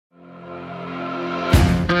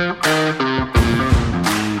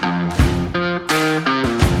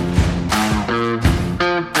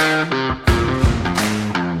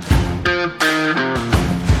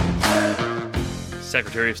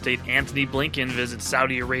Secretary of State Antony Blinken visits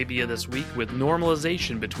Saudi Arabia this week with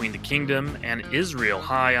normalization between the kingdom and Israel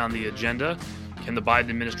high on the agenda. Can the Biden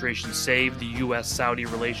administration save the U.S. Saudi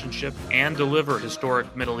relationship and deliver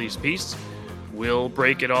historic Middle East peace? We'll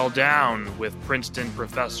break it all down with Princeton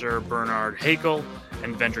professor Bernard Haykel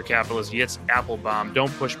and venture capitalist Yitz Applbaum.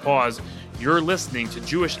 Don't push pause. You're listening to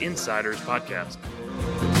Jewish Insiders Podcast.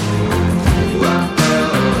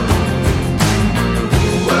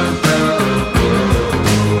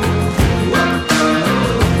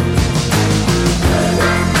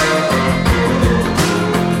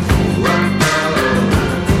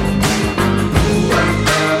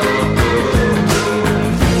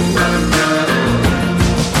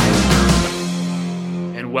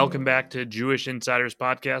 Welcome back to Jewish Insiders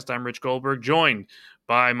Podcast. I'm Rich Goldberg, joined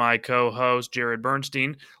by my co-host, Jarrod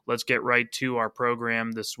Bernstein. Let's get right to our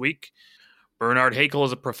program this week. Bernard Haykel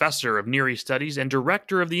is a professor of Near East Studies and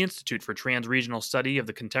director of the Institute for Transregional Study of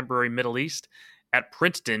the Contemporary Middle East at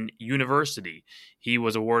Princeton University. He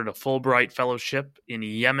was awarded a Fulbright Fellowship in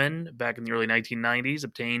Yemen back in the early 1990s,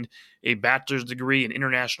 obtained a bachelor's degree in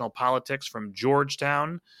international politics from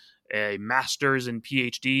Georgetown, a master's and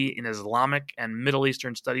PhD in Islamic and Middle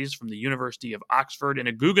Eastern Studies from the University of Oxford, and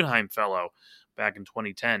a Guggenheim Fellow back in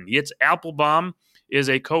 2010. Yitz Applbaum is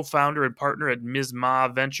a co-founder and partner at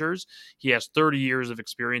MizMaa Ventures. He has 30 years of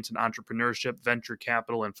experience in entrepreneurship, venture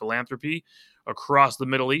capital, and philanthropy across the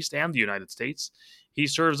Middle East and the United States. He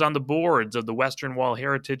serves on the boards of the Western Wall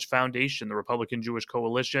Heritage Foundation, the Republican Jewish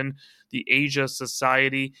Coalition, the Asia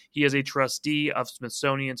Society. He is a trustee of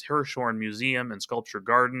Smithsonian's Hirshhorn Museum and Sculpture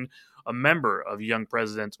Garden, a member of Young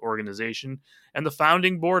Presidents Organization, and the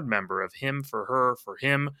founding board member of Him for Her for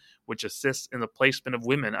Him, which assists in the placement of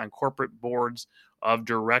women on corporate boards of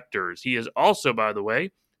directors. He is also, by the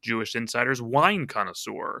way, Jewish Insider's wine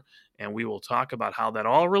connoisseur, and we will talk about how that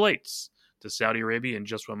all relates to Saudi Arabia in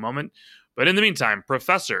just one moment. But in the meantime,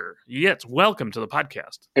 Professor Yitz, welcome to the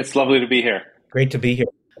podcast. It's lovely to be here. Great to be here.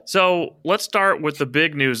 So let's start with the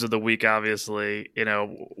big news of the week, obviously.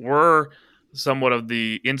 We're somewhat of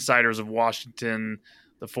the insiders of Washington,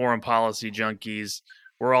 the foreign policy junkies.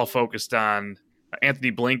 We're all focused on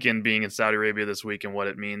Antony Blinken being in Saudi Arabia this week and what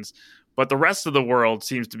it means. But the rest of the world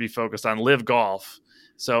seems to be focused on Live Golf.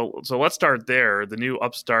 So let's start there. The new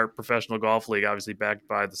upstart professional golf league, obviously backed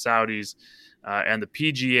by the Saudis, and the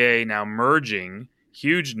PGA now merging.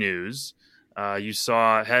 Huge news. You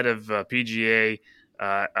saw head of PGA,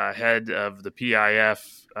 head of the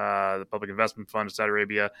PIF, the Public Investment Fund of Saudi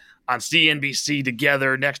Arabia, on CNBC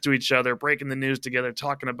together, next to each other, breaking the news together,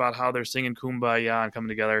 talking about how they're singing Kumbaya and coming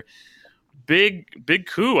together. Big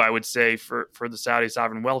coup, I would say, for the Saudi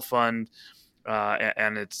Sovereign Wealth Fund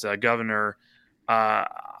and its governor.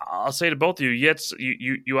 I'll say to both of you, Yitz,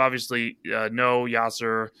 you obviously know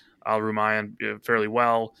Yasser Al-Rumayyan fairly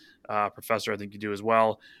well. Professor, I think you do as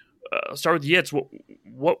well. Start with Yitz.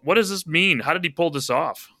 What does this mean? How did he pull this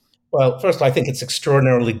off? Well, first, I think it's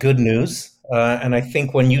extraordinarily good news. And I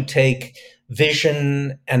think when you take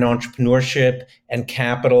vision and entrepreneurship and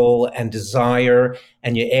capital and desire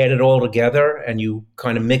and you add it all together and you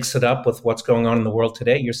kind of mix it up with what's going on in the world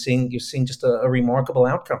today, you're seeing just a remarkable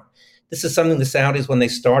outcome. This is something the Saudis, when they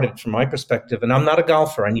started, from my perspective, and I'm not a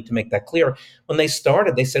golfer, I need to make that clear. When they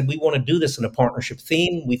started, they said, we want to do this in a partnership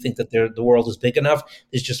theme. We think that the world is big enough.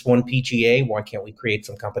 There's just one PGA. Why can't we create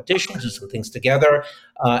some competition, do some things together,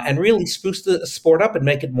 and really spruce the sport up and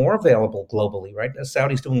make it more available globally, right? The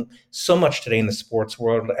Saudis doing so much today in the sports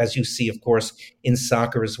world, as you see, of course, in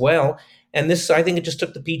soccer as well. And this, I think it just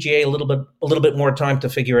took the PGA a little bit more time to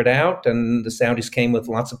figure it out. And the Saudis came with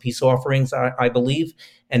lots of peace offerings, I believe,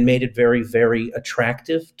 and made it very, very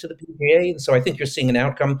attractive to the PGA. And so I think you're seeing an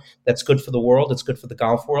outcome that's good for the world. It's good for the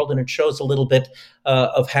golf world. And it shows a little bit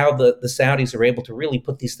of how the Saudis are able to really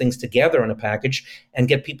put these things together in a package and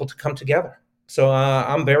get people to come together. So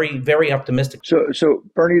I'm very, very optimistic. So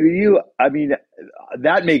Bernie, to you, I mean,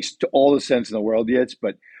 that makes all the sense in the world, Yitz,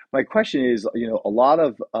 but my question is, a lot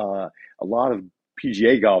of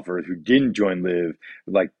PGA golfers who didn't join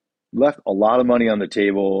Live, left a lot of money on the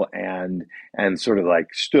table and sort of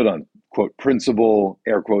stood on quote principle,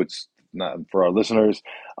 air quotes, not for our listeners,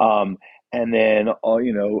 and then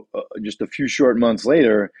just a few short months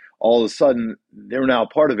later, all of a sudden they're now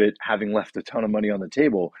part of it, having left a ton of money on the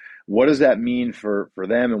table. What does that mean for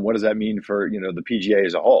them, and what does that mean for the PGA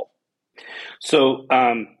as a whole? So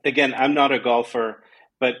again, I'm not a golfer.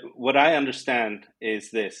 But what I understand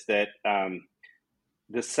is this, that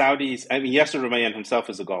the Saudis, Yasser Rumayyan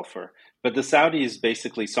himself is a golfer, but the Saudis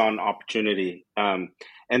basically saw an opportunity. And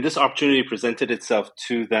this opportunity presented itself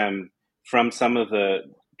to them from some of the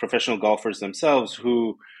professional golfers themselves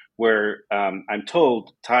who were, I'm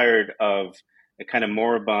told, tired of a kind of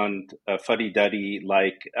moribund, fuddy-duddy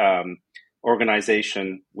like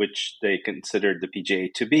organization, which they considered the PGA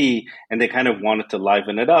to be, and they kind of wanted to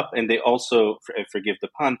liven it up. And they also, forgive the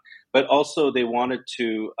pun, but also they wanted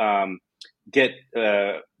to get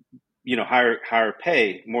higher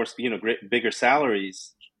pay, more bigger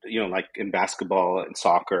salaries, like in basketball and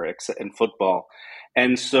soccer and football,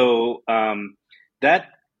 and so that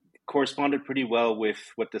corresponded pretty well with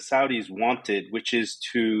what the Saudis wanted, which is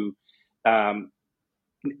to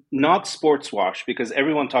not sports wash, because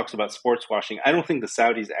everyone talks about sports washing. I don't think the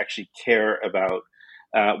Saudis actually care about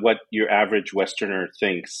what your average Westerner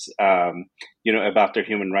thinks, about their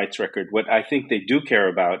human rights record. What I think they do care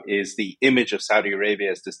about is the image of Saudi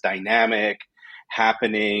Arabia as this dynamic,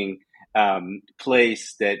 happening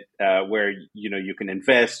place that where you can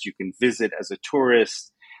invest, you can visit as a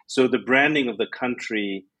tourist. So the branding of the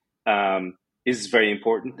country is very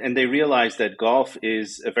important, and they realize that golf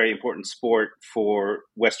is a very important sport for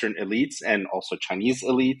Western elites and also Chinese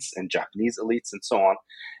elites and Japanese elites and so on,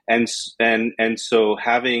 and so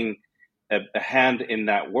having a hand in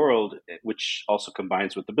that world, which also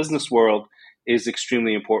combines with the business world, is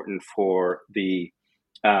extremely important for the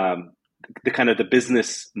kind of the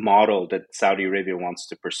business model that Saudi Arabia wants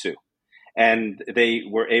to pursue. And they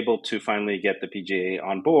were able to finally get the PGA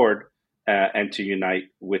on board and to unite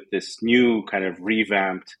with this new kind of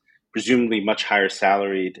revamped, presumably much higher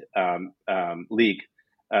salaried league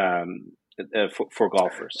for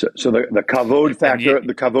golfers. So the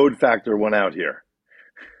kavod factor went out here.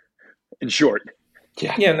 In short,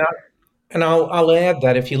 yeah. And I'll add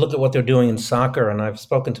that if you look at what they're doing in soccer, and I've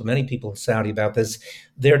spoken to many people in Saudi about this,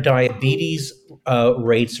 their diabetes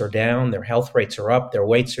rates are down, their health rates are up, their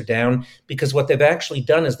weights are down, because what they've actually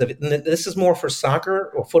done is that this is more for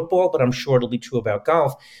soccer or football, but I'm sure it'll be true about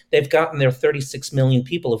golf. They've gotten their 36 million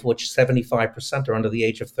people, of which 75% are under the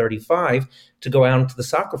age of 35, to go out into the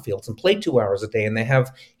soccer fields and play 2 hours a day. And they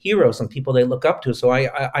have heroes and people they look up to. So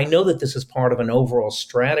I know that this is part of an overall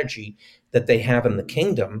strategy that they have in the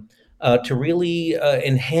kingdom. To really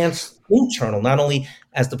enhance internal, not only,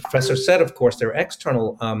 as the professor said, of course, their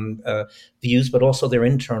external views, but also their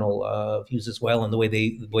internal views as well, and the way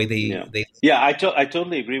they. Yeah, I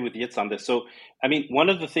totally agree with Yitz on this. So, I mean, one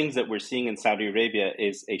of the things that we're seeing in Saudi Arabia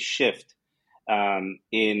is a shift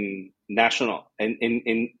in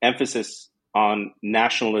emphasis on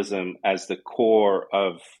nationalism as the core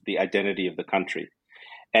of the identity of the country,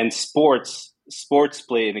 and sports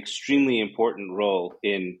play an extremely important role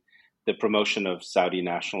in the promotion of Saudi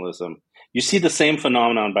nationalism. You see the same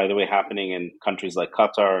phenomenon, by the way, happening in countries like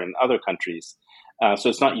Qatar and other countries. So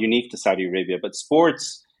it's not unique to Saudi Arabia, but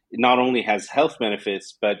sports not only has health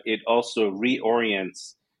benefits, but it also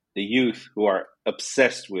reorients the youth who are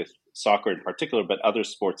obsessed with soccer in particular, but other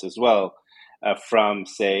sports as well, from,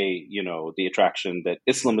 say, the attraction that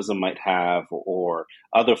Islamism might have or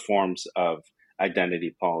other forms of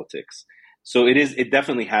identity politics. So it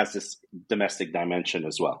definitely has this domestic dimension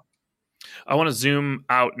as well. I want to zoom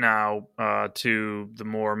out now to the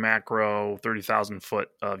more macro 30,000 foot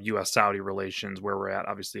of U.S. Saudi relations, where we're at.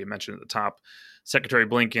 Obviously, I mentioned at the top, Secretary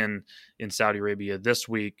Blinken in Saudi Arabia this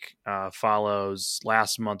week follows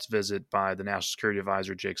last month's visit by the National Security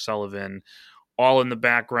Advisor, Jake Sullivan. All in the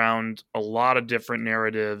background, a lot of different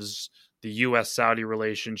narratives, the U.S.-Saudi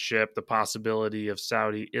relationship, the possibility of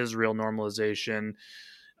Saudi-Israel normalization,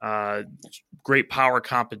 great power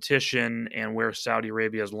competition, and where Saudi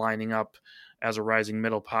Arabia is lining up as a rising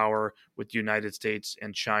middle power with the United States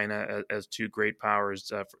and China as two great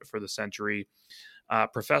powers for the century.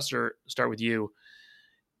 Professor, start with you.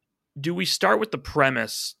 Do we start with the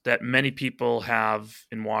premise that many people have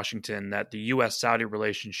in Washington that the U.S.-Saudi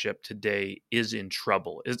relationship today is in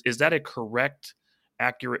trouble? Is that a correct,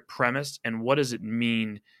 accurate premise? And what does it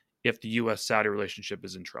mean if the U.S.-Saudi relationship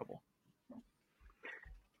is in trouble?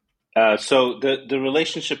 So the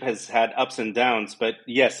relationship has had ups and downs, but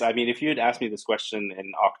yes, I mean, if you had asked me this question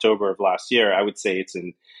in October of last year, I would say it's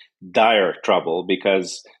in dire trouble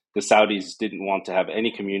because the Saudis didn't want to have any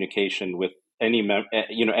communication with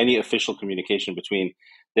any official communication between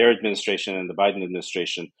their administration and the Biden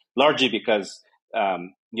administration, largely because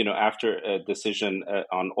after a decision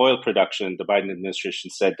on oil production, the Biden administration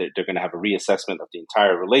said that they're going to have a reassessment of the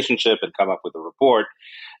entire relationship and come up with a report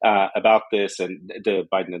about this. And the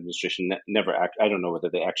Biden administration I don't know whether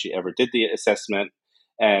they actually ever did the assessment.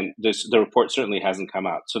 And the report certainly hasn't come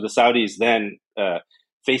out. So the Saudis then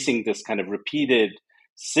facing this kind of repeated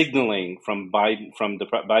signaling from the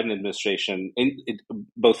Biden administration,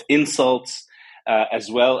 both insults as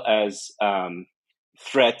well as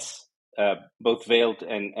threats both veiled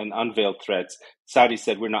and unveiled threats, Saudi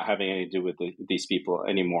said we're not having anything to do with these people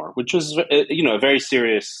anymore, which was a very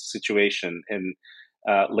serious situation in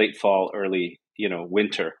late fall, early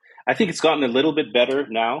winter. I think it's gotten a little bit better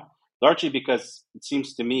now, largely because it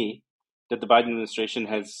seems to me that the Biden administration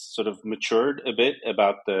has sort of matured a bit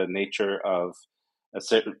about the nature of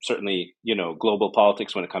certainly global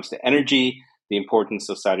politics when it comes to energy, the importance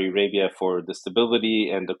of Saudi Arabia for the stability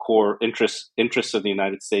and the core interests of the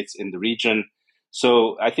United States in the region.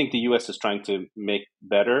 So I think the U.S. is trying to make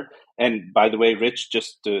better. And by the way, Rich,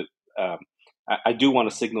 just to I do want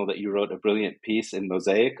to signal that you wrote a brilliant piece in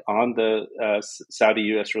Mosaic on the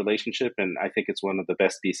Saudi-U.S. relationship, and I think it's one of the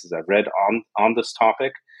best pieces I've read on this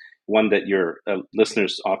topic. One that your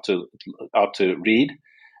listeners ought to read.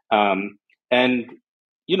 And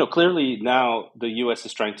clearly now the U.S.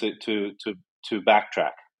 is trying to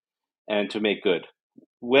backtrack and to make good.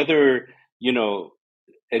 Whether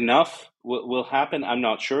enough will happen, I'm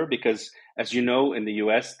not sure, because as you know, in the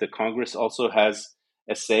U.S., the Congress also has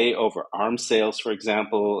a say over arms sales, for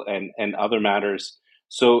example, and other matters.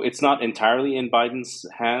 So it's not entirely in Biden's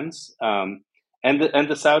hands. And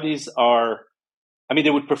the Saudis are, they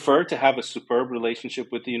would prefer to have a superb relationship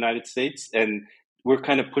with the United States, and we're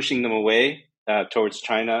kind of pushing them away towards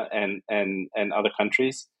China and other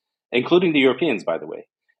countries, including the Europeans, by the way.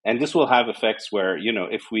 And this will have effects where,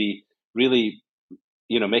 if we really,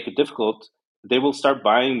 make it difficult, they will start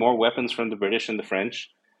buying more weapons from the British and the French,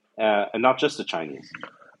 and not just the Chinese.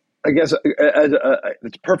 I guess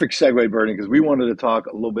it's a perfect segue, Bernie, because we wanted to talk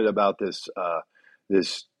a little bit about this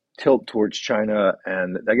tilt towards China,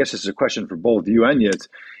 and I guess this is a question for both you and Yitz.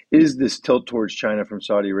 Is this tilt towards China from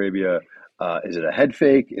Saudi Arabia, is it a head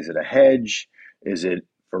fake? Is it a hedge? Is it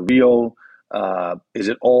for real? Is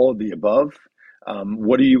it all of the above?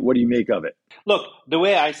 What do you make of it? Look, the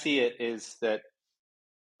way I see it is that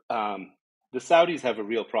the Saudis have a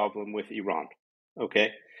real problem with Iran.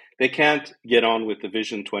 Okay, they can't get on with the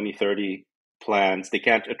Vision 2030 plans. They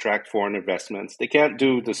can't attract foreign investments. They can't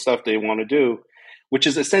do the stuff they want to do, which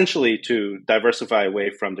is essentially to diversify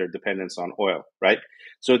away from their dependence on oil, right?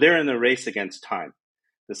 So they're in a race against time,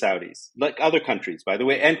 the Saudis, like other countries, by the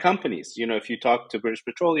way, and companies. If you talk to British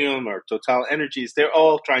Petroleum or Total Energies, they're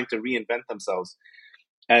all trying to reinvent themselves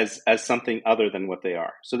as something other than what they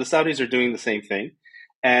are. So the Saudis are doing the same thing.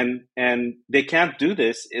 And they can't do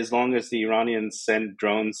this as long as the Iranians send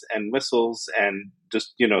drones and missiles and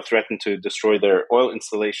just, threaten to destroy their oil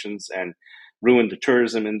installations and ruin the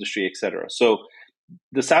tourism industry, et cetera. So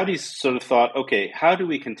the Saudis sort of thought, okay, how do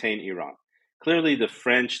we contain Iran? Clearly, the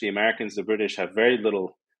French, the Americans, the British have very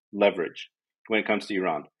little leverage when it comes to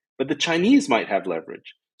Iran. But the Chinese might have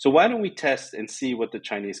leverage. So why don't we test and see what the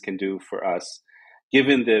Chinese can do for us,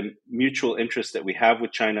 given the mutual interest that we have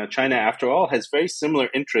with China? China, after all, has very similar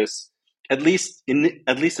interests, at least in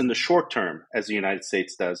the short term, as the United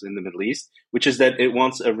States does in the Middle East, which is that it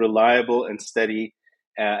wants a reliable and steady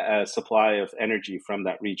supply of energy from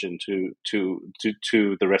that region to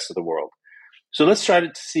the rest of the world. So let's try to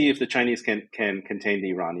see if the Chinese can contain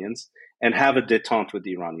the Iranians and have a détente with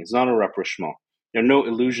the Iranians, not a rapprochement. There are no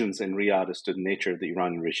illusions in Riyadh as to the nature of the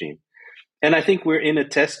Iranian regime. And I think we're in a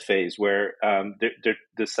test phase where the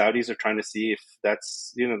Saudis are trying to see if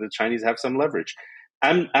that's, the Chinese have some leverage.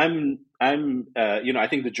 I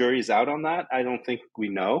think the jury is out on that. I don't think we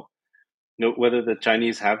know whether the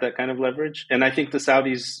Chinese have that kind of leverage. And I think the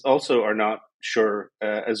Saudis also are not sure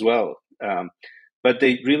as well. But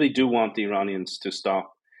they really do want the Iranians to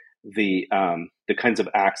stop the kinds of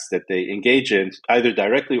acts that they engage in, either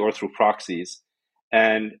directly or through proxies.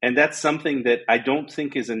 And that's something that I don't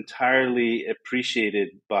think is entirely appreciated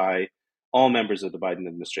by all members of the Biden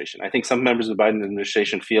administration. I think some members of the Biden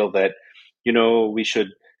administration feel that, we should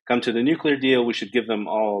come to the nuclear deal. We should give them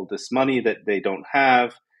all this money that they don't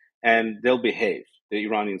have, and they'll behave. The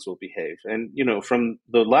Iranians will behave. And, from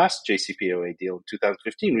the last JCPOA deal in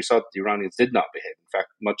 2015, we saw that the Iranians did not behave. In fact,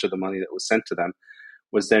 much of the money that was sent to them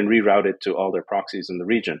was then rerouted to all their proxies in the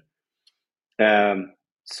region.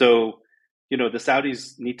 So the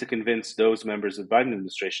Saudis need to convince those members of the Biden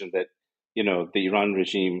administration that, the Iran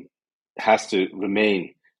regime has to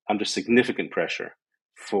remain under significant pressure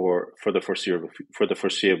for the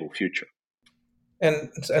foreseeable future.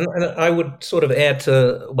 And I would sort of add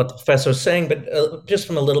to what the professor is saying, but just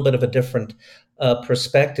from a little bit of a different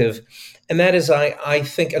perspective. And that is, I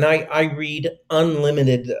think, and I read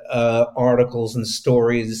unlimited articles and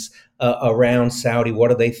stories around Saudi.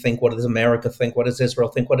 What do they think? What does America think? What does Israel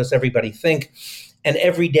think? What does everybody think? And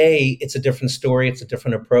every day it's a different story, it's a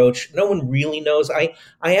different approach. No one really knows. I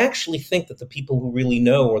actually think that the people who really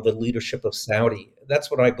know are the leadership of Saudi.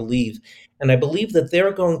 That's what I believe. And I believe that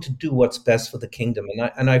they're going to do what's best for the kingdom.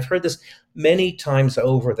 And I've heard this many times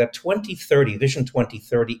over, that 2030, Vision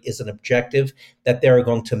 2030, is an objective that they're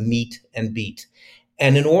going to meet and beat.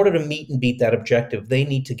 And in order to meet and beat that objective, they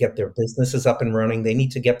need to get their businesses up and running. They need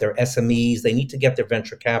to get their SMEs. They need to get their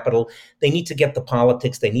venture capital. They need to get the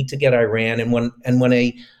politics. They need to get Iran. And when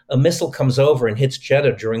a missile comes over and hits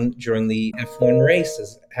Jeddah during the F1 race,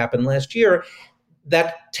 as happened last year,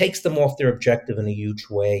 that takes them off their objective in a huge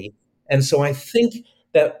way. And so I think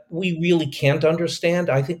that we really can't understand.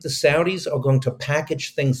 I think the Saudis are going to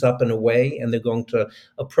package things up in a way, and they're going to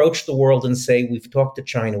approach the world and say, we've talked to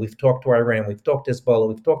China, we've talked to Iran, we've talked to Hezbollah,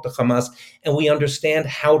 we've talked to Hamas, and we understand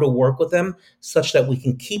how to work with them such that we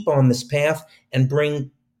can keep on this path and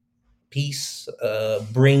bring peace,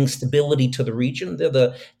 bring stability to the region.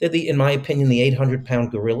 They're in my opinion, the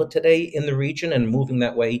 800-pound gorilla today in the region, and moving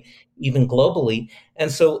that way even globally.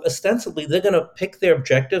 And so ostensibly, they're going to pick their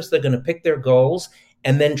objectives, they're going to pick their goals,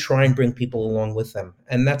 and then try and bring people along with them.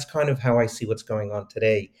 And that's kind of how I see what's going on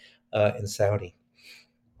today in Saudi.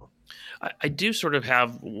 I do sort of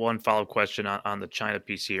have one follow-up question on the China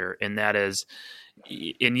piece here, and that is,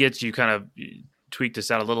 in Yitz, you kind of tweaked this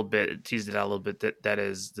out a little bit, teased it out a little bit, that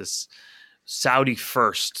is this Saudi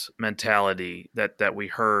first mentality that we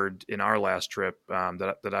heard in our last trip,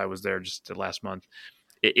 that I was there just last month.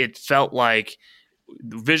 It felt like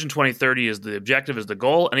Vision 2030 is the objective, is the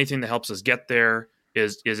goal. Anything that helps us get there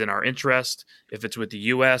is in our interest. If it's with the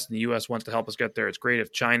U.S. and the U.S. wants to help us get there, it's great.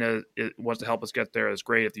 If China wants to help us get there, it's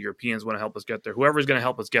great. If the Europeans want to help us get there, whoever's going to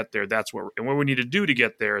help us get there, that's what we need to do to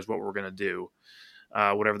get there is what we're going to do.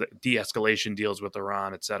 Whatever the de-escalation deals with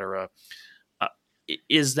Iran, et cetera.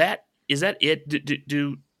 Is that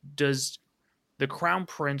it? Does the Crown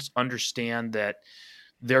Prince understand that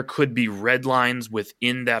there could be red lines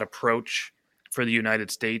within that approach for the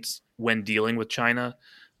United States when dealing with China?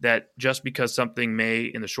 That just because something may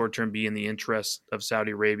in the short term be in the interest of Saudi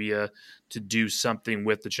Arabia to do something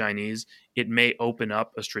with the Chinese, it may open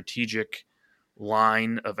up a strategic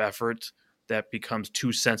line of effort that becomes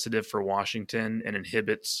too sensitive for Washington and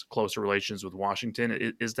inhibits closer relations with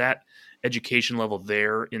Washington. Is that education level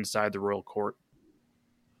there inside the royal court?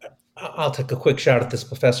 I'll take a quick shot at this,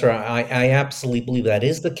 Professor. I absolutely believe that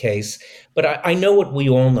is the case. But I know what we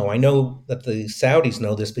all know. I know that the Saudis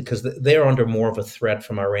know this because they're under more of a threat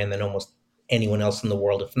from Iran than almost anyone else in the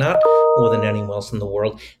world, if not more than anyone else in the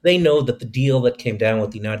world. They know that the deal that came down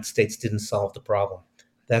with the United States didn't solve the problem.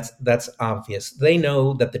 That's obvious. They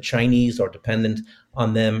know that the Chinese are dependent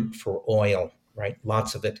on them for oil, right?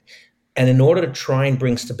 Lots of it. And in order to try and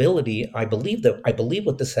bring stability, I believe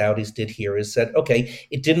what the Saudis did here is said, okay,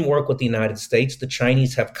 it didn't work with the United States. The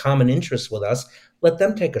Chinese have common interests with us. Let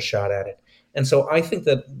them take a shot at it. And so I think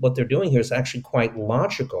that what they're doing here is actually quite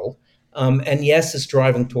logical. And yes, it's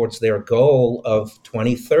driving towards their goal of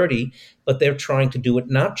 2030, but they're trying to do it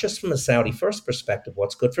not just from a Saudi first perspective,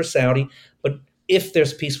 what's good for Saudi, but if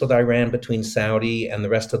there's peace with Iran between Saudi and the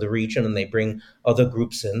rest of the region and they bring other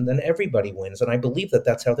groups in, then everybody wins. And I believe that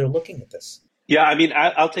that's how they're looking at this. Yeah, I mean,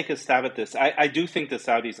 I'll take a stab at this. I do think the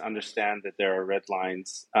Saudis understand that there are red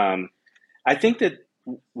lines. I think that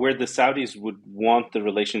where the Saudis would want the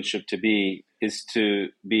relationship to be is to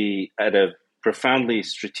be at a profoundly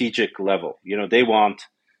strategic level. You know, they want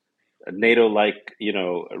a NATO-like,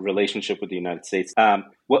 relationship with the United States.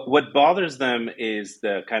 What bothers them is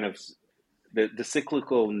the kind of the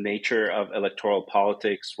cyclical nature of electoral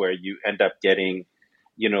politics, where you end up getting,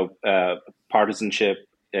 partisanship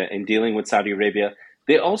in dealing with Saudi Arabia.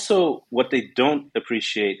 They also, what they don't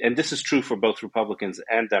appreciate, and this is true for both Republicans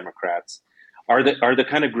and Democrats, are the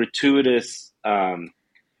kind of gratuitous,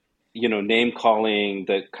 name calling,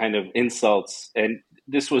 the kind of insults. And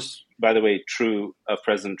this was, by the way, true of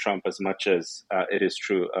President Trump as much as it is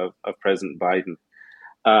true of President Biden.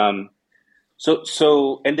 And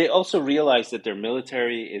they also realize that their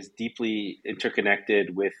military is deeply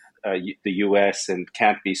interconnected with the U.S. and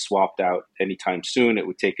can't be swapped out anytime soon. It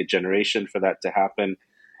would take a generation for that to happen.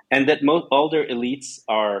 And that all their elites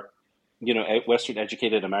are, Western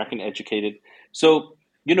educated, American educated. So,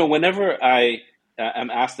 whenever I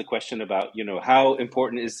am asked the question about, how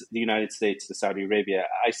important is the United States to Saudi Arabia,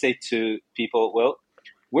 I say to people, well,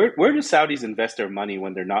 where do Saudis invest their money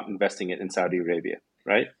when they're not investing it in Saudi Arabia?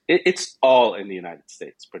 Right? It's all in the United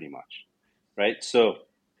States, pretty much, right? So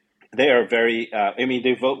they are very,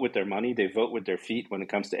 they vote with their money, they vote with their feet when it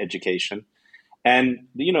comes to education. And,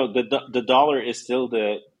 the dollar is still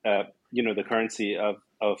the currency of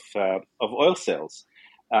oil sales.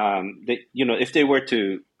 if they were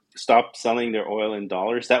to stop selling their oil in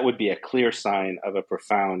dollars, that would be a clear sign of a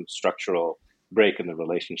profound structural break in the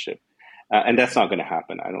relationship. And that's not going to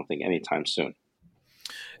happen, I don't think, anytime soon.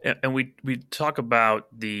 And we talk about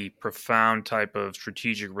the profound type of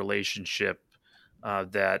strategic relationship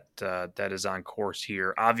that is on course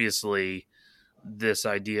here. Obviously, this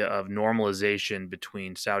idea of normalization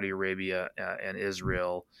between Saudi Arabia and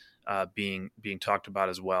Israel being talked about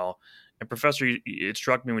as well. And Professor, it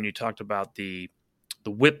struck me when you talked about the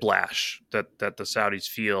whiplash that the Saudis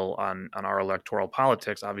feel on our electoral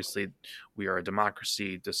politics. Obviously, we are a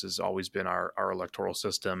democracy. This has always been our electoral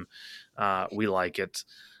system. We like it.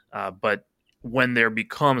 But when there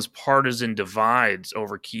becomes partisan divides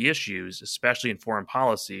over key issues, especially in foreign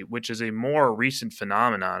policy, which is a more recent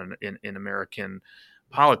phenomenon in American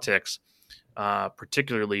politics,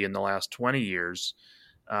 particularly in the last 20 years,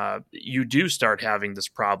 you do start having this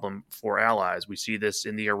problem for allies. We see this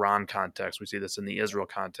in the Iran context. We see this in the Israel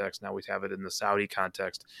context. Now we have it in the Saudi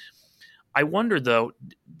context. I wonder, though,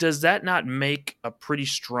 does that not make a pretty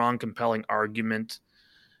strong, compelling argument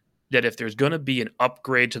that if there's going to be an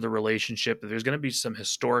upgrade to the relationship, if there's going to be some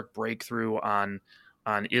historic breakthrough on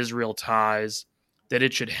Israel ties, that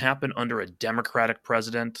it should happen under a Democratic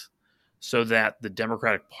president, so that the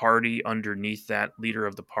Democratic Party underneath that leader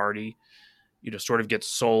of the party, sort of gets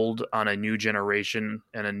sold on a new generation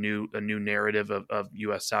and a new narrative of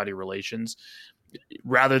U.S. Saudi relations,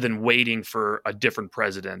 rather than waiting for a different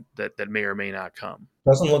president that may or may not come.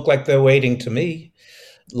 Doesn't look like they're waiting to me.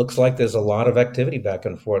 Looks like there's a lot of activity back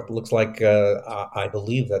and forth. Looks like I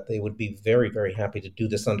believe that they would be very, very happy to do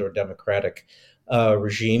this under a Democratic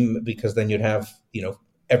regime, because then you'd have,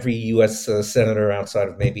 every U.S. Senator outside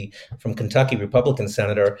of maybe from Kentucky, Republican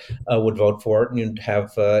senator would vote for it. And you'd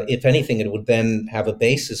have, if anything, it would then have a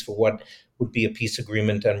basis for what would be a peace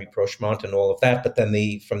agreement and rapprochement and all of that. But then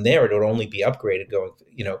from there, it would only be upgraded going,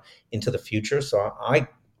 into the future. So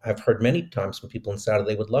I've heard many times from people in Saudi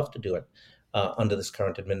they would love to do it under this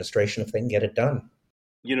current administration if they can get it done.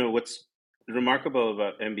 What's remarkable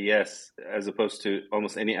about MBS, as opposed to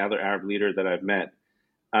almost any other Arab leader that I've met,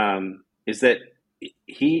 is that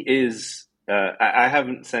he is, I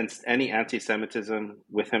haven't sensed any anti-Semitism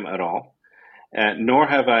with him at all, nor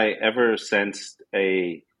have I ever sensed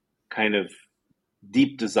a kind of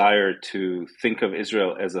deep desire to think of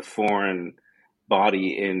Israel as a foreign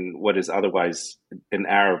body in what is otherwise an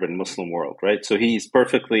Arab and Muslim world, right? So he's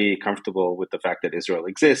perfectly comfortable with the fact that Israel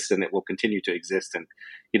exists and it will continue to exist, and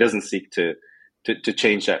he doesn't seek to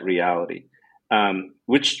change that reality,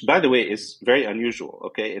 which, by the way, is very unusual.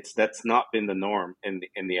 Okay, that's not been the norm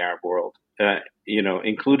in the Arab world,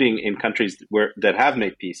 including in countries that have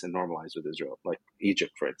made peace and normalized with Israel, like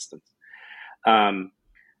Egypt, for instance.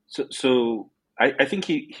 So I think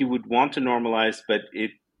he would want to normalize, but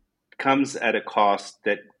it comes at a cost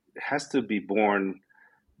that has to be borne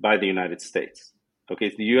by the United States.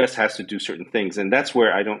 Okay, the U.S. has to do certain things, and that's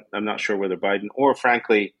where I'm not sure whether Biden or,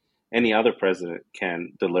 frankly, any other president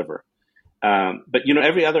can deliver. But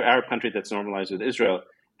every other Arab country that's normalized with Israel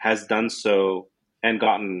has done so and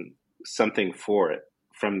gotten something for it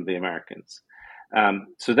from the Americans.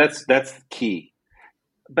 So that's key.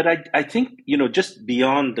 But I think just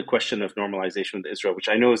beyond the question of normalization with Israel, which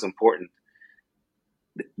I know is important,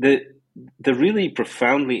 the really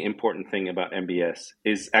profoundly important thing about MBS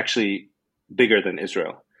is actually bigger than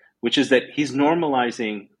Israel, which is that he's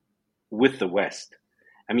normalizing with the West.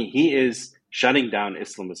 I mean, he is shutting down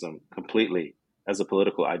Islamism completely as a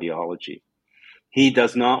political ideology. He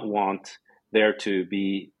does not want there to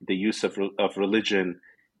be the use of religion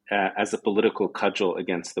as a political cudgel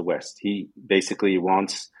against the West. He basically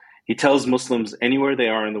he tells Muslims anywhere they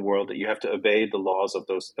are in the world that you have to obey the laws of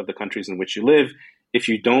the countries in which you live. If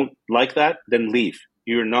you don't like that, then leave.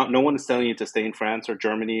 No one is telling you to stay in France or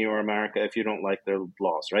Germany or America if you don't like their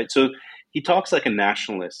laws, right? So he talks like a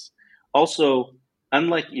nationalist. Also,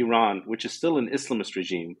 unlike Iran, which is still an Islamist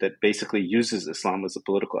regime that basically uses Islam as a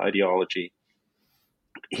political ideology,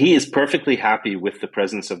 he is perfectly happy with the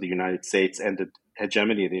presence of the United States and the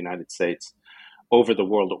hegemony of the United States over the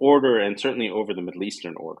world order and certainly over the Middle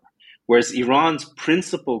Eastern order. Whereas Iran's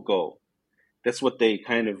principal goal, that's what they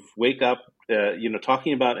kind of wake up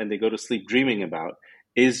talking about and they go to sleep dreaming about,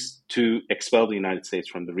 is to expel the United States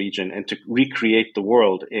from the region and to recreate the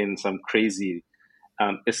world in some crazy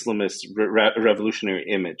Islamist revolutionary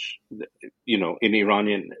image, in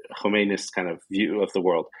Iranian Khomeini's kind of view of the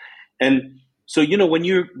world. And so, when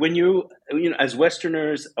you as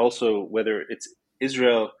Westerners, also whether it's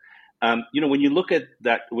Israel, when you look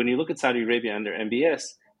at Saudi Arabia under MBS,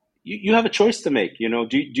 you have a choice to make. Do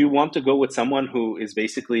you want to go with someone who is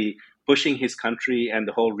basically pushing his country and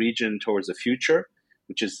the whole region towards a future,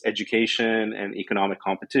 which is education and economic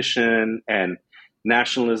competition and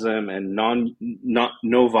nationalism and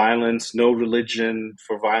no violence, no religion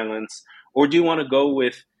for violence? Or do you want to go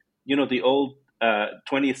with, the old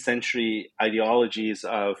 20th century ideologies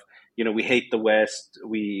of, we hate the West,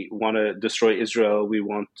 we want to destroy Israel, we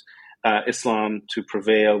want Islam to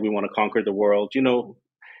prevail, we want to conquer the world?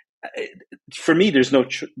 For me, there's no,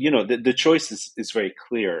 the choice is very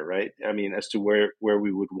clear, right? I mean, as to where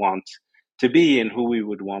we would want to be and who we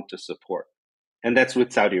would want to support. And that's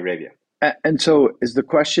with Saudi Arabia. And so is the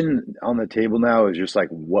question on the table now is just like,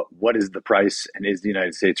 what is the price, and is the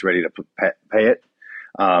United States ready to pay it?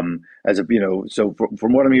 So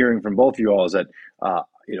from what I'm hearing from both of you all is that,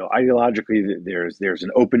 ideologically there's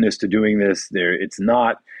an openness to doing this. It's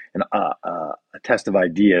not a test of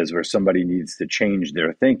ideas where somebody needs to change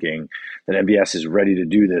their thinking, that MBS is ready to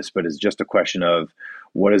do this, but it's just a question of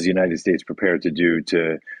what is the United States prepared to do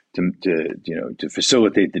to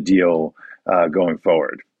facilitate the deal going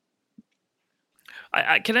forward.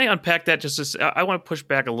 Can I unpack that I want to push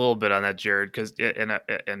back a little bit on that, Jarrod, because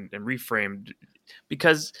and reframe,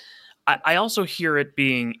 because I also hear it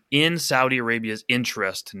being in Saudi Arabia's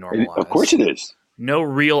interest to normalize. Of course it is. No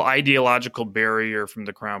real ideological barrier from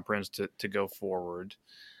the Crown Prince to go forward.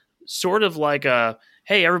 Sort of like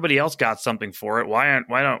hey, everybody else got something for it. Why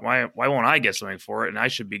won't I get something for it? And I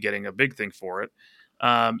should be getting a big thing for it.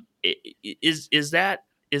 Is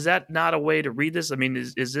that not a way to read this? I mean,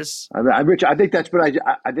 is this? Rich, I think that's what I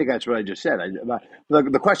just said.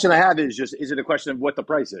 The question I have is it a question of what the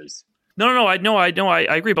price is? No. I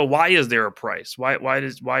agree. But why is there a price? Why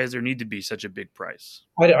does there need to be such a big price?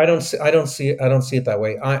 I don't see it that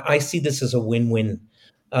way. I see this as a win-win.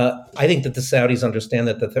 I think that the Saudis understand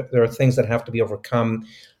that there are things that have to be overcome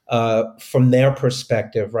from their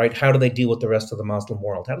perspective, right? How do they deal with the rest of the Muslim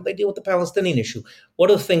world? How do they deal with the Palestinian issue?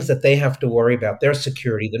 What are the things that they have to worry about? Their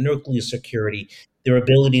security, the nuclear security, their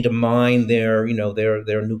ability to mine their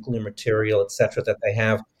nuclear material, et cetera, that they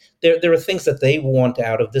have. There are things that they want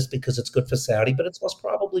out of this because it's good for Saudi, but it's most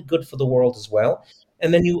probably good for the world as well.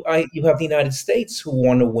 And then you have the United States who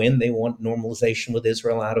want to win. They want normalization with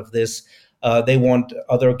Israel out of this. They want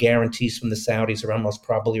other guarantees from the Saudis most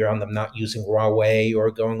probably around them not using Huawei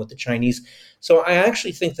or going with the Chinese. So I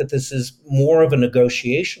actually think that this is more of a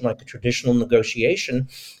negotiation, like a traditional negotiation.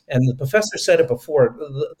 And the professor said it before,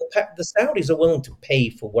 the Saudis are willing to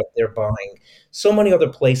pay for what they're buying. So many other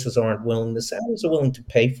places aren't willing. The Saudis are willing to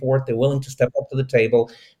pay for it. They're willing to step up to the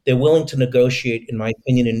table. They're willing to negotiate, in my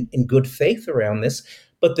opinion, in good faith around this.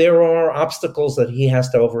 But there are obstacles that he has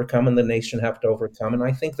to overcome and the nation have to overcome. And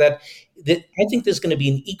I think that there's going to be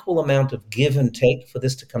an equal amount of give and take for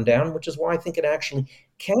this to come down, which is why I think it actually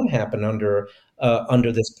can happen under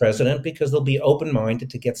this president, because they'll be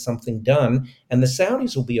open-minded to get something done, and the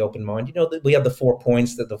Saudis will be open-minded. We have the 4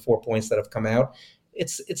 points that have come out.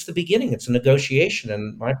 It's the beginning. It's a negotiation,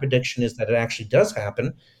 and my prediction is that it actually does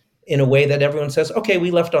happen in a way that everyone says, okay,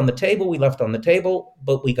 we left on the table,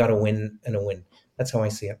 but we got a win and a win. That's how I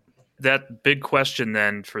see it. That big question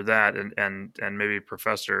then for that, and maybe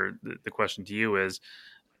Professor, the question to you is,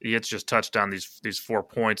 Yitz just touched on these 4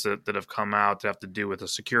 points that have come out that have to do with the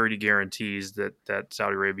security guarantees that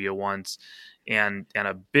Saudi Arabia wants, and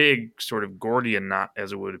a big sort of Gordian knot,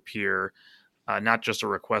 as it would appear, not just a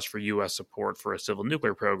request for U.S. support for a civil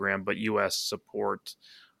nuclear program, but U.S. support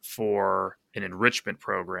for an enrichment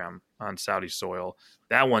program on Saudi soil.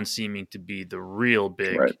 That one seeming to be the real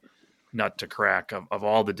big nut to crack of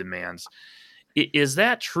all the demands. Is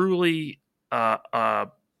that truly a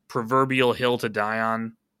proverbial hill to die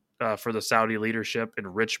on for the Saudi leadership,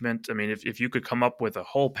 enrichment? I mean, if you could come up with a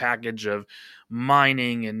whole package of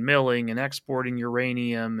mining and milling and exporting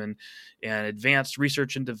uranium and advanced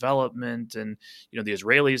research and development, and the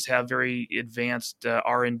Israelis have very advanced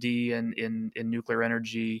R&D and in nuclear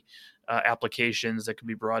energy applications that could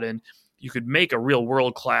be brought in, you could make a real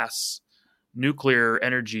world-class nuclear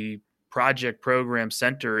energy project program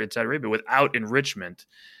center in Saudi Arabia without enrichment.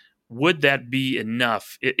 Would that be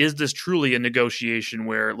enough? Is this truly a negotiation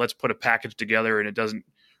where let's put a package together and it doesn't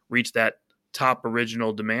reach that top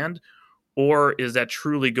original demand? Or is that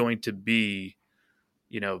truly going to be,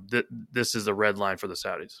 this is a red line for the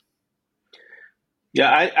Saudis?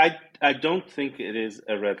 Yeah, I don't think it is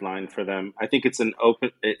a red line for them. I think it's a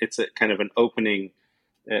kind of an opening,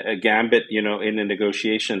 a gambit, in a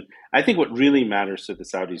negotiation. I think what really matters to the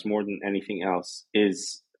Saudis more than anything else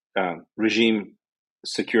is regime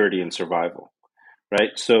security and survival,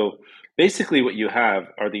 right? So basically what you have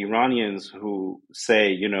are the Iranians who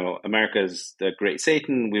say, America is the great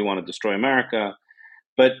Satan, we want to destroy America.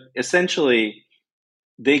 But essentially,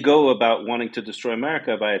 they go about wanting to destroy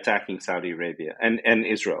America by attacking Saudi Arabia and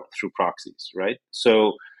Israel through proxies, right?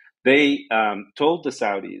 So they told the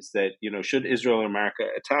Saudis that, should Israel or America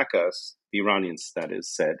attack us, the Iranians, that is,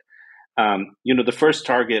 said, the first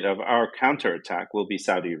target of our counterattack will be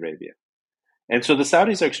Saudi Arabia. And so the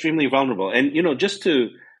Saudis are extremely vulnerable. And, just to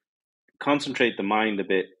concentrate the mind a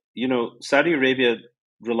bit, Saudi Arabia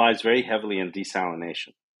relies very heavily on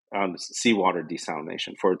desalination, on seawater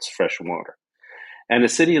desalination for its fresh water. And a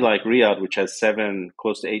city like Riyadh, which has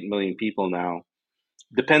close to 8 million people now,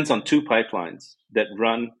 depends on two pipelines that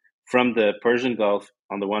run from the Persian Gulf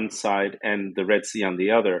on the one side and the Red Sea on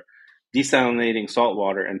the other, desalinating salt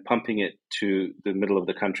water and pumping it to the middle of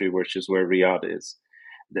the country, which is where Riyadh is.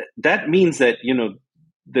 That means that,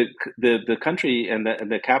 the country and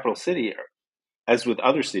the capital city, as with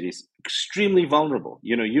other cities, extremely vulnerable.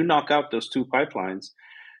 You knock out those two pipelines,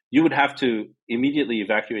 you would have to immediately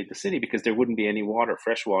evacuate the city because there wouldn't be any water,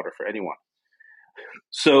 fresh water for anyone.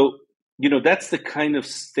 So, that's the kind of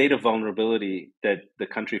state of vulnerability that the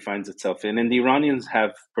country finds itself in. And the Iranians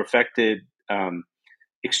have perfected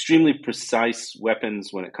extremely precise weapons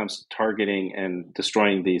when it comes to targeting and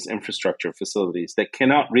destroying these infrastructure facilities that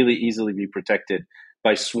cannot really easily be protected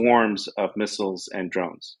by swarms of missiles and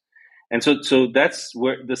drones. And so that's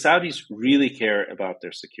where the Saudis really care about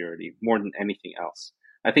their security more than anything else.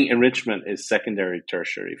 I think enrichment is secondary,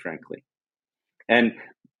 tertiary, frankly. And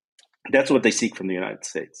that's what they seek from the United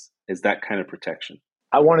States, is that kind of protection.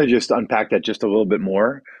 I want to just unpack that just a little bit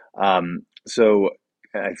more.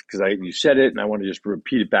 Because you said it, and I want to just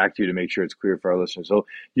repeat it back to you to make sure it's clear for our listeners. So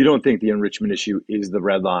you don't think the enrichment issue is the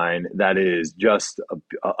red line? That is just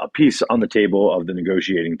a piece on the table of the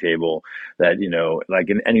negotiating table that, like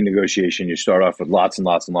in any negotiation, you start off with lots and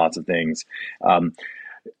lots and lots of things.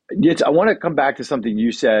 Yitz, I want to come back to something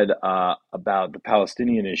you said about the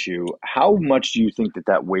Palestinian issue. How much do you think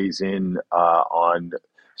that weighs in on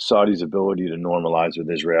Saudi's ability to normalize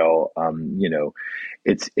with Israel?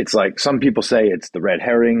 It's like some people say it's the red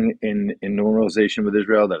herring in normalization with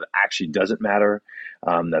Israel, that it actually doesn't matter,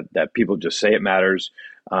 that people just say it matters.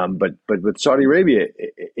 But with Saudi Arabia,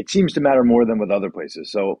 it seems to matter more than with other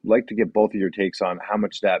places. So I'd like to get both of your takes on how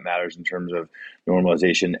much that matters in terms of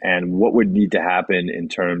normalization and what would need to happen in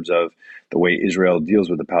terms of the way Israel deals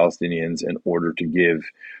with the Palestinians in order to give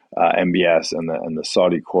MBS and the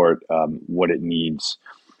Saudi court what it needs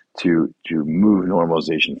to move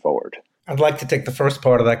normalization forward. I'd like to take the first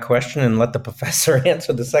part of that question and let the professor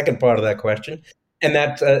answer the second part of that question. And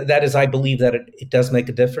that is, I believe that it does make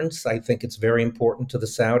a difference. I think it's very important to the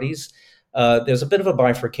Saudis. There's a bit of a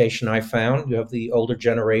bifurcation I found. You have the older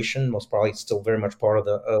generation, most probably still very much part of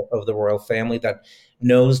the royal family, that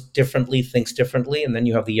knows differently, thinks differently, and then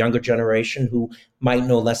you have the younger generation who might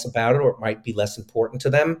know less about it or it might be less important to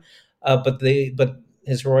them. But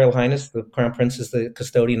His Royal Highness, the Crown Prince, is the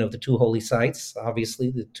custodian of the two holy sites, obviously,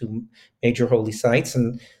 the two major holy sites.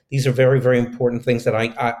 And these are very, very important things that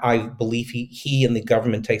I believe he and the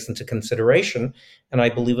government takes into consideration. And I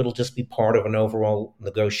believe it'll just be part of an overall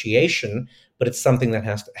negotiation. But it's something that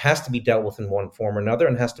has to be dealt with in one form or another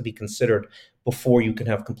and has to be considered before you can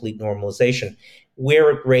have complete normalization. Where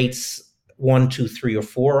it rates 1, 2, 3, or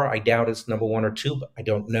 4, I doubt it's number 1 or 2, but I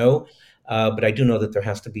don't know. But I do know that there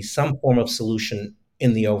has to be some form of solution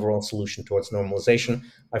in the overall solution towards normalization.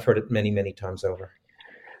 I've heard it many, many times over.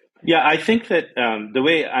 Yeah, I think that the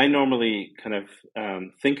way I normally kind of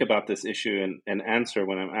think about this issue and answer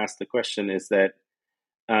when I'm asked the question is that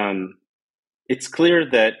it's clear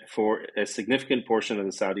that for a significant portion of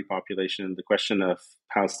the Saudi population, the question of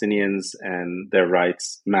Palestinians and their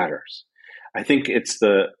rights matters. I think it's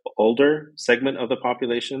the older segment of the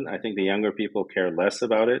population. I think the younger people care less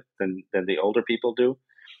about it than the older people do.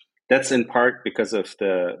 That's in part because of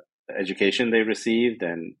the education they received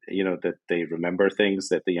and, that they remember things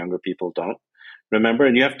that the younger people don't remember.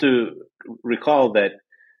 And you have to recall that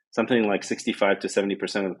something like 65 to 70%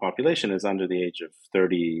 of the population is under the age of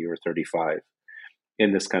 30 or 35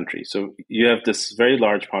 in this country. So you have this very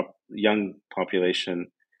large young population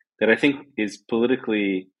that I think is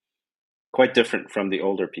politically quite different from the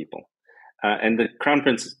older people. And the Crown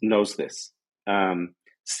Prince knows this.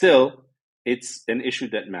 Still, it's an issue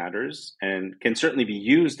that matters and can certainly be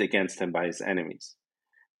used against him by his enemies,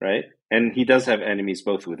 right? And he does have enemies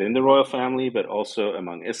both within the royal family, but also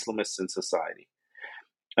among Islamists in society.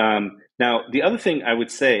 Now, the other thing I would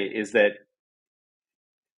say is that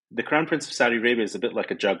the Crown Prince of Saudi Arabia is a bit like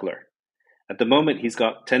a juggler. At the moment, he's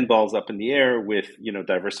got 10 balls up in the air with,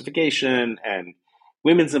 diversification and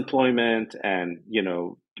women's employment and,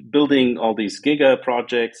 building all these giga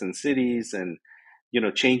projects and cities and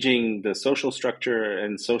changing the social structure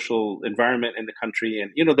and social environment in the country.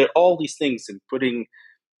 And, there are all these things and putting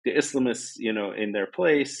the Islamists, in their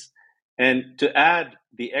place. And to add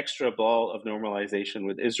the extra ball of normalization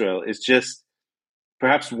with Israel is just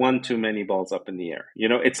perhaps one too many balls up in the air.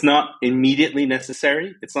 It's not immediately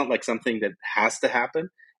necessary. It's not like something that has to happen.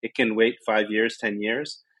 It can wait 5 years, 10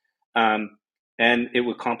 years. And it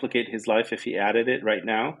would complicate his life if he added it right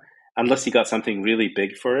now, unless he got something really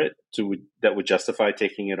big for it that would justify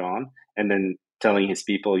taking it on and then telling his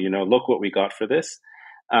people, look what we got for this.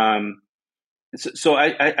 So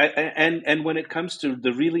and when it comes to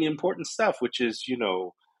the really important stuff, which is,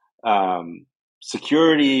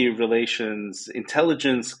 security relations,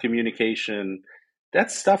 intelligence communication, that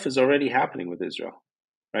stuff is already happening with Israel,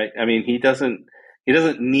 right? I mean, he doesn't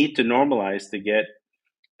need to normalize to get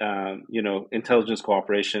intelligence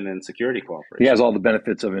cooperation and security cooperation. He has all the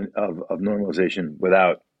benefits of normalization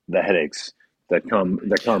without the headaches that come.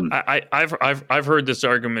 I've heard this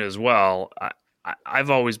argument as well. I've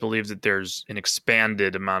always believed that there's an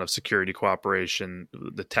expanded amount of security cooperation,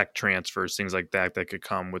 the tech transfers, things like that could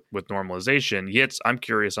come with normalization. Yet I'm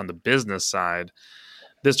curious on the business side.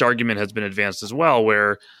 This argument has been advanced as well,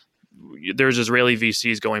 where there's Israeli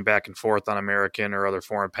VCs going back and forth on American or other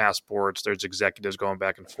foreign passports. There's executives going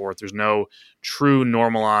back and forth. There's no true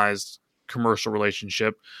normalized commercial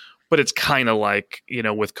relationship, but it's kind of like,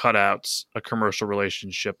 with cutouts, a commercial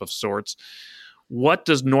relationship of sorts. What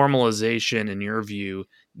does normalization, in your view,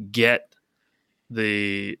 get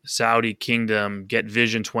the Saudi kingdom, get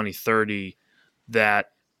Vision 2030 that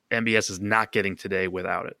MBS is not getting today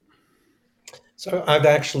without it? So I've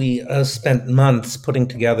actually spent months putting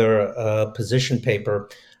together a position paper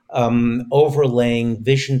overlaying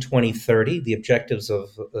Vision 2030, the objectives of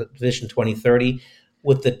Vision 2030,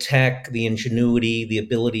 with the tech, the ingenuity, the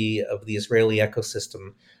ability of the Israeli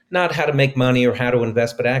ecosystem. Not how to make money or how to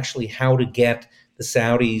invest, but actually how to get the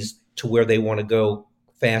Saudis to where they want to go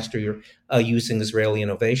faster using Israeli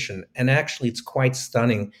innovation. And actually, it's quite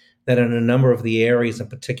stunning that in a number of the areas, in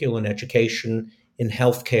particular in education, in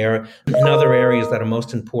healthcare, in other areas that are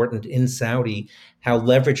most important in Saudi, how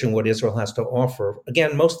leveraging what Israel has to offer,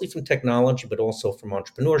 again, mostly from technology, but also from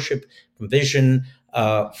entrepreneurship, from vision,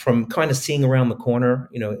 from kind of seeing around the corner.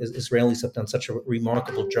 Israelis have done such a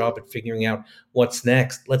remarkable job at figuring out what's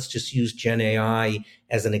next. Let's just use Gen AI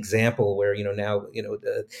as an example where, now,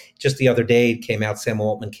 just the other day it came out, Sam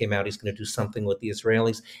Altman came out, he's going to do something with the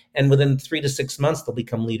Israelis. And within 3 to 6 months, they'll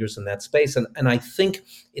become leaders in that space. And I think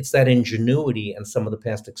it's that ingenuity and some of the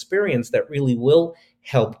past experience that really will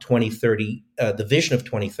help 2030, the vision of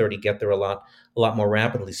 2030, get there a lot more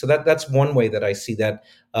rapidly. So that's one way that I see that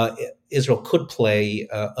Israel could play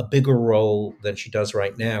a bigger role than she does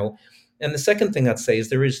right now. And the second thing I'd say is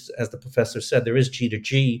there is, as the professor said, there is G to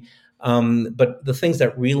G, but the things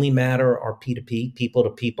that really matter are P to P, people to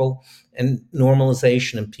people, and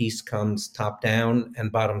normalization and peace comes top down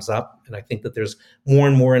and bottoms up. And I think that there's more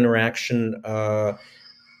and more interaction.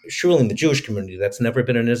 Surely in the Jewish community, that's never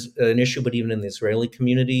been an issue, but even in the Israeli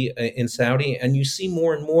community in Saudi. And you see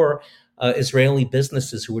more and more Israeli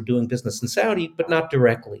businesses who are doing business in Saudi, but not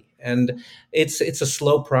directly. And it's a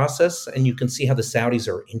slow process, and you can see how the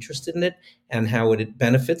Saudis are interested in it and how it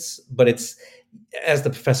benefits. But it's, as the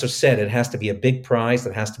professor said, it has to be a big prize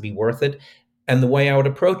that has to be worth it. And the way I would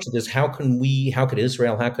approach it is how can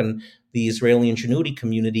Israel, how can the Israeli ingenuity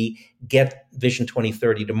community get Vision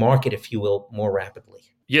 2030 to market, if you will, more rapidly?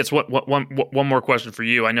 Yes. One more question for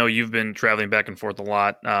you. I know you've been traveling back and forth a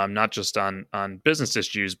lot, not just on business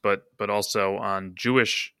issues, but also on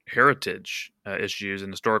Jewish heritage issues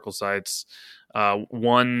and historical sites.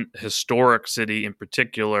 One historic city in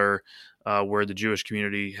particular where the Jewish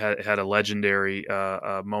community had a legendary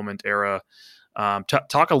moment era.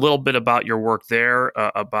 Talk a little bit about your work there,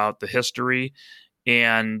 about the history,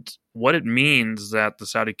 and what it means that the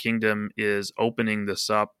Saudi kingdom is opening this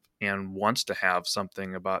up and wants to have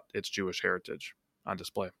something about its Jewish heritage on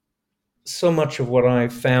display. So much of what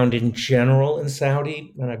I've found in general in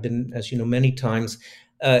Saudi, and I've been, as you know, many times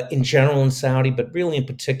in general in Saudi, but really in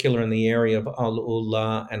particular in the area of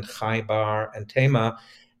Al-Ula and Khaybar and Tema,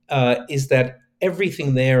 is that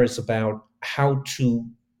everything there is about how to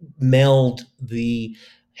meld the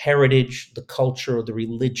heritage, the culture, the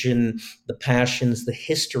religion, the passions, the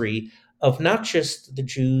history of not just the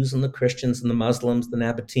Jews and the Christians and the Muslims, the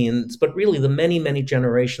Nabateans, but really the many, many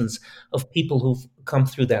generations of people who've come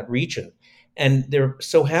through that region. And there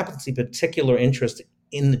so happens to be particular interest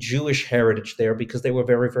in the Jewish heritage there because they were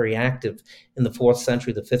very, very active in the 4th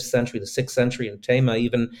century, the 5th century, the 6th century, and Tema.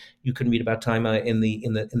 Even you can read about Tema in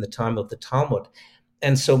the time of the Talmud.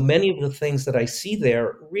 And so many of the things that I see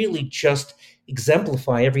there really just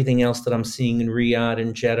exemplify everything else that I'm seeing in Riyadh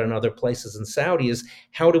and Jeddah and other places in Saudi. Is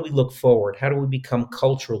how do we look forward? How do we become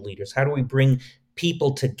cultural leaders? How do we bring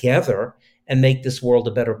people together and make this world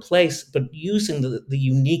a better place, but using the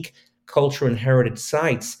unique culture and heritage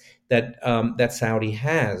sites that Saudi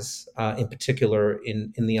has, in particular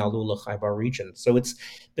in the Al Ula Khaybar region. So it's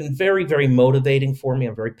been very, very motivating for me.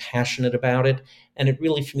 I'm very passionate about it. And it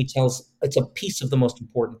really, for me, it's a piece of the most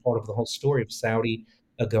important part of the whole story of Saudi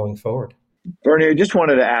going forward. Bernie, I just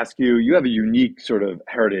wanted to ask you, you have a unique sort of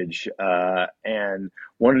heritage, and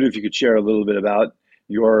wondered if you could share a little bit about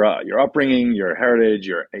your upbringing, your heritage.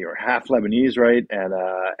 You're half Lebanese, right?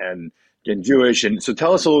 And Jewish. And so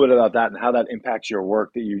tell us a little bit about that and how that impacts your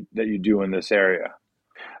work that you do in this area.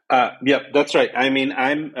 Yeah, that's right. I mean,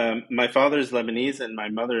 I'm my father's Lebanese and my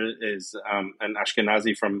mother is an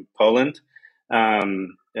Ashkenazi from Poland,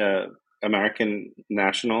 um, uh, American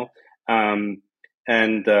national. Um,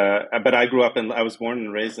 but I grew up I was born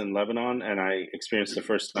and raised in Lebanon, and I experienced the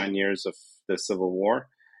first 9 years of the civil war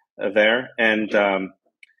there. And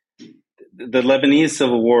the Lebanese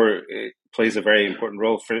civil war plays a very important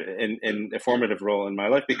role in a formative role in my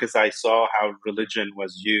life, because I saw how religion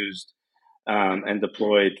was used and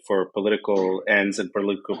deployed for political ends and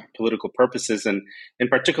political purposes. And in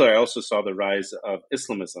particular, I also saw the rise of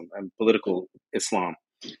Islamism and political Islam.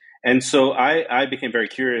 And so I became very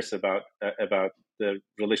curious about the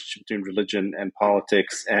relationship between religion and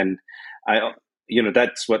politics, and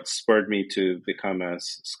that's what spurred me to become a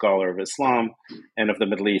scholar of Islam and of the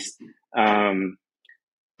Middle East. Um,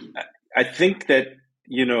 I think that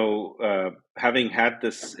having had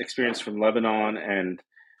this experience from Lebanon and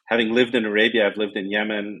having lived in Arabia, I've lived in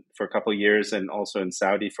Yemen for a couple of years and also in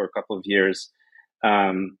Saudi for a couple of years.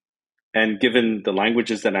 And given the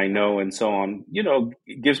languages that I know and so on,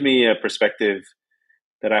 it gives me a perspective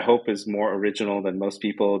that I hope is more original than most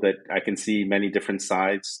people, that I can see many different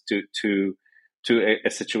sides to a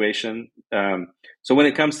situation. So when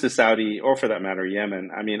it comes to Saudi, or for that matter,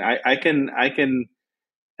 Yemen, I mean, I can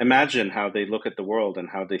imagine how they look at the world and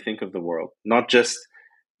how they think of the world. Not just,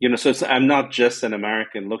 so I'm not just an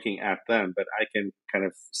American looking at them, but I can kind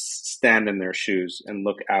of stand in their shoes and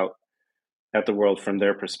look out at the world from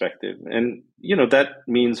their perspective. And, that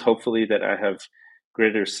means hopefully that I have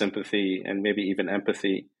greater sympathy and maybe even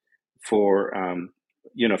empathy for,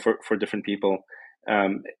 for different people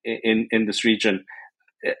in this region.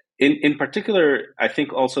 In particular, I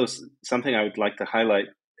think also something I would like to highlight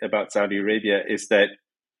about Saudi Arabia is that,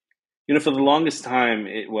 for the longest time,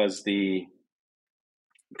 it was the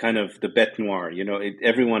kind of the bête noire.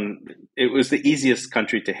 It was the easiest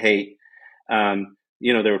country to hate.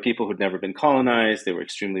 There were people who'd never been colonized. They were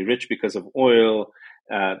extremely rich because of oil.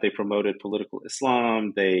 They promoted political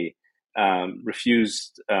Islam. They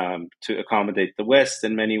refused to accommodate the West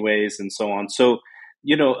in many ways, and so on. So,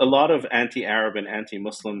 a lot of anti-Arab and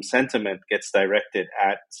anti-Muslim sentiment gets directed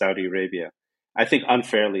at Saudi Arabia. I think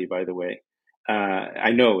unfairly, by the way.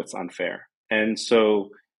 I know it's unfair. And so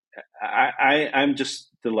I'm just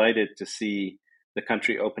delighted to see the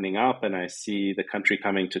country opening up, and I see the country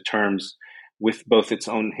coming to terms with both its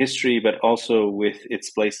own history, but also with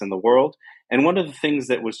its place in the world. And one of the things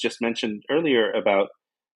that was just mentioned earlier about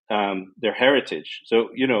their heritage. So,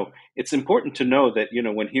 it's important to know that,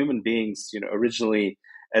 when human beings, originally,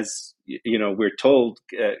 as, we're told,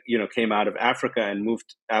 came out of Africa and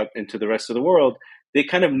moved out into the rest of the world, they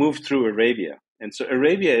kind of moved through Arabia. And so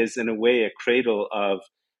Arabia is, in a way, a cradle of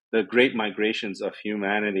the great migrations of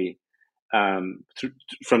humanity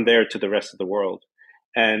from there to the rest of the world.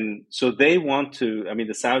 And so the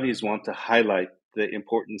Saudis want to highlight the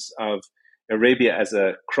importance of Arabia as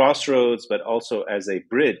a crossroads, but also as a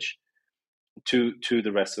bridge to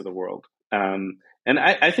the rest of the world. And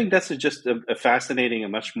I think that's just a fascinating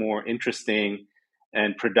and much more interesting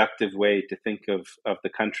and productive way to think of the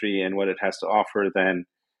country and what it has to offer than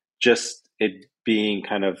just it being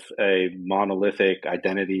kind of a monolithic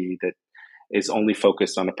identity that is only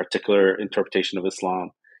focused on a particular interpretation of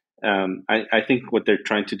Islam. I think what they're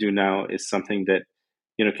trying to do now is something that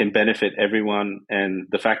can benefit everyone, and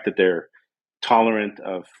the fact that they're tolerant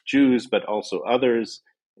of Jews but also others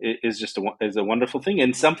is just a wonderful thing,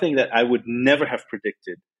 and something that I would never have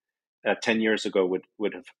predicted 10 years ago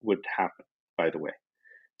would happen, by the way.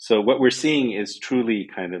 So what we're seeing is truly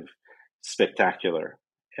kind of spectacular,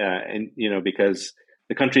 and because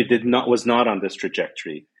the country was not on this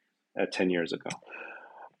trajectory 10 years ago.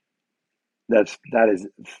 That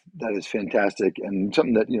is fantastic, and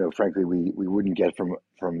something that frankly we wouldn't get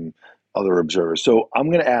from other observers. So I'm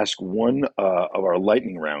going to ask one of our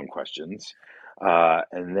lightning round questions,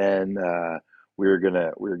 and then we're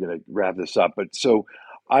gonna wrap this up. But so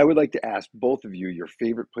I would like to ask both of you your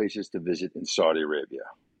favorite places to visit in Saudi Arabia.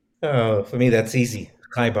 Oh, for me, that's easy.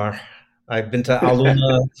 Khaybar. I've been to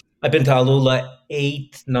Alula. I've been to Alula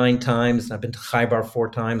 8, 9 times. And I've been to Khaybar 4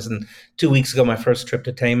 times. And 2 weeks ago, my first trip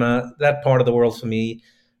to Tema. That part of the world for me,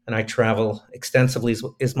 and I travel extensively,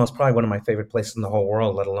 is most probably one of my favorite places in the whole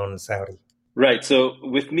world, let alone in Saudi. Right. So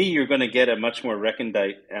with me, you're going to get a much more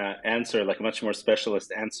recondite answer, like a much more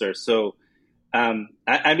specialist answer. So,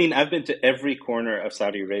 I mean, I've been to every corner of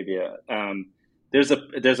Saudi Arabia. There's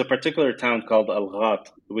a particular town called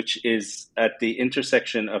Al-Ghat, which is at the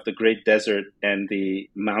intersection of the Great Desert and the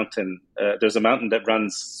mountain. There's a mountain that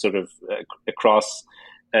runs sort of across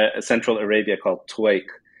central Arabia called Tuwaik,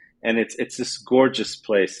 and it's this gorgeous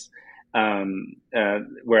place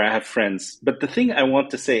where I have friends. But the thing I want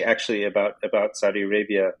to say actually about Saudi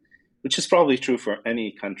Arabia, which is probably true for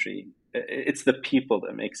any country, it's the people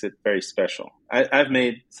that makes it very special. I've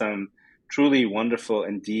made some truly wonderful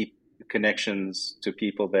and deep connections to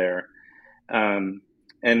people there, and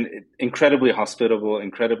incredibly hospitable,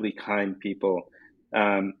 incredibly kind people.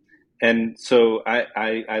 And so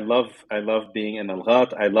I love being in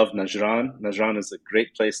Al-Ghat. I love Najran. Najran is a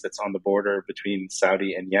great place that's on the border between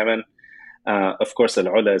Saudi and Yemen. Of course,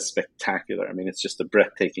 Al-Ula is spectacular. I mean, it's just a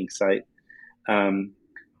breathtaking sight. And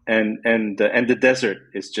the desert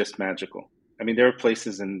is just magical. I mean, there are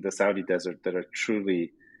places in the Saudi desert that are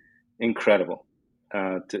truly incredible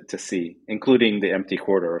to see, including the empty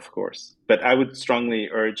quarter, of course. But I would strongly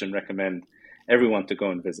urge and recommend everyone to go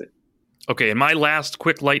and visit. Okay, and my last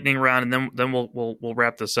quick lightning round, and then we'll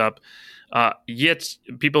wrap this up. Yitz,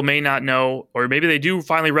 people may not know, or maybe they do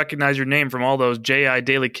finally recognize your name from all those JI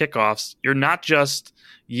daily kickoffs. You're not just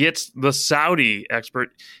Yitz the Saudi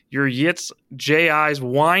expert, you're Yitz JI's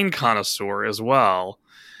wine connoisseur as well.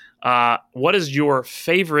 What is your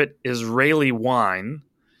favorite Israeli wine?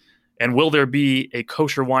 And will there be a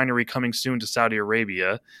kosher winery coming soon to Saudi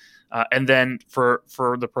Arabia? And then for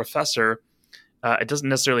the professor, it doesn't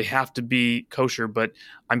necessarily have to be kosher, but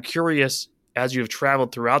I'm curious, as you have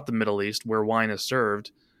traveled throughout the Middle East where wine is served,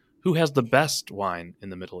 who has the best wine in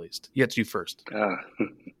the Middle East? Yitz, you first.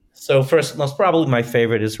 So first, most probably my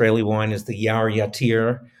favorite Israeli wine is the Yar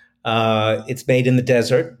Yatir. It's made in the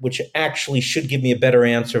desert, which actually should give me a better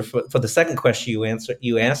answer for the second question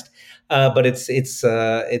you asked. But it's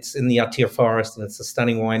in the Yatir forest, and it's a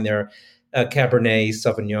stunning wine there. Cabernet,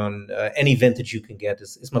 Sauvignon, any vintage you can get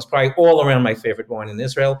is most probably all around my favorite wine in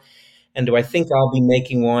Israel. And do I think I'll be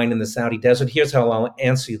making wine in the Saudi desert? Here's how I'll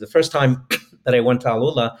answer you. The first time that I went to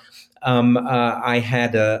Alula, I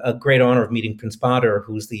had a great honor of meeting Prince Badr,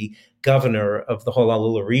 who's the governor of the whole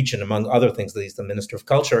Alula region, among other things. He's the Minister of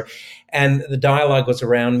Culture. And the dialogue was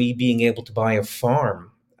around me being able to buy a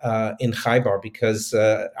farm in Khaybar, because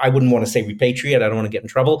I wouldn't want to say repatriate, I don't want to get in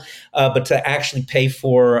trouble, but to actually pay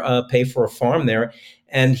for a farm there.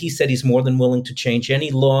 And he said he's more than willing to change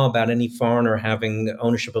any law about any foreigner having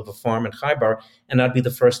ownership of a farm in Khaybar, and I'd be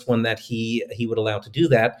the first one that he would allow to do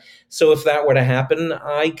that. So if that were to happen,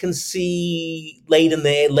 I can see late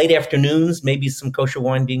afternoons, maybe some kosher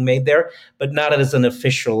wine being made there, but not as an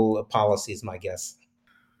official policy is my guess.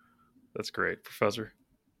 That's great, Professor.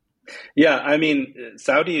 Yeah, I mean,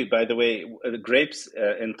 Saudi, by the way, the grapes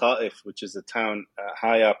in Ta'if, which is a town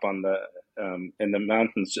high up on in the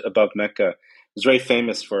mountains above Mecca, is very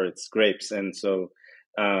famous for its grapes. And so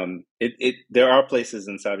there are places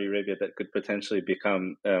in Saudi Arabia that could potentially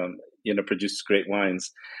become, produce great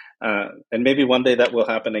wines. And maybe one day that will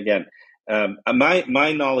happen again.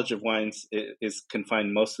 My knowledge of wines is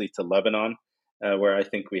confined mostly to Lebanon, where I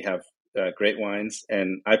think we have great wines,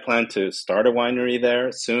 and I plan to start a winery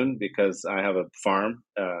there soon because I have a farm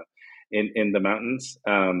in the mountains.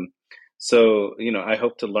 So I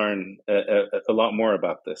hope to learn a lot more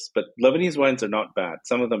about this. But Lebanese wines are not bad.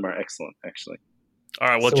 Some of them are excellent, actually. All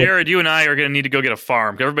right. Well, Jarrod, you and I are going to need to go get a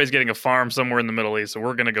farm. Everybody's getting a farm somewhere in the Middle East, so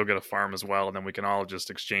we're going to go get a farm as well, and then we can all just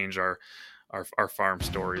exchange our farm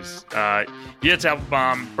stories. Yitz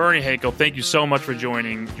Applbaum, Bernard Haykel, thank you so much for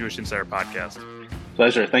joining Jewish Insider Podcast.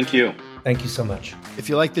 Pleasure. Thank you. Thank you so much. If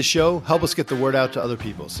you like the show, help us get the word out to other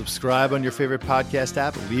people. Subscribe on your favorite podcast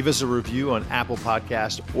app, leave us a review on Apple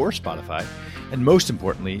Podcast or Spotify, and most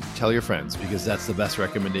importantly, tell your friends, because that's the best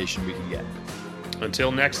recommendation we can get.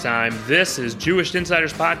 Until next time, this is Jewish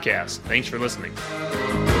Insiders Podcast. Thanks for listening.